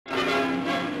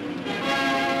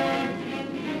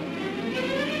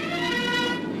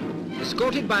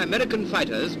Escorted by American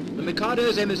fighters, the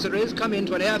Mikado's emissaries come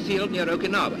into an airfield near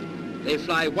Okinawa. They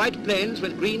fly white planes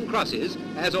with green crosses,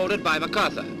 as ordered by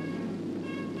MacArthur.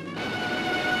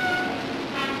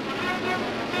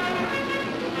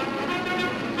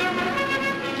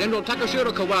 General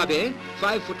Takashiro Kawabe,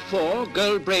 5'4",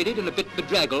 gold-braided and a bit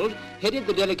bedraggled, headed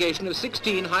the delegation of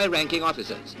 16 high-ranking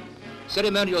officers.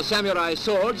 Ceremonial samurai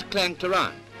swords clanked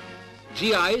around.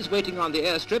 GIs waiting on the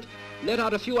airstrip let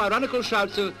out a few ironical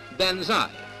shouts of banzai,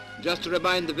 just to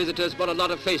remind the visitors what a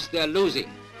lot of face they're losing.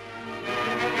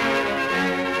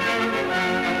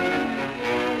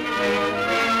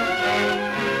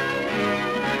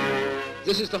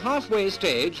 This is the halfway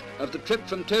stage of the trip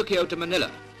from Tokyo to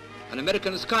Manila. An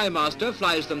American Skymaster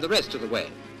flies them the rest of the way.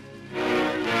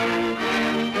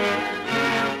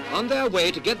 On their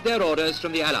way to get their orders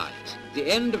from the Allies,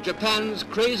 the end of Japan's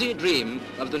crazy dream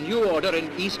of the new order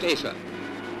in East Asia.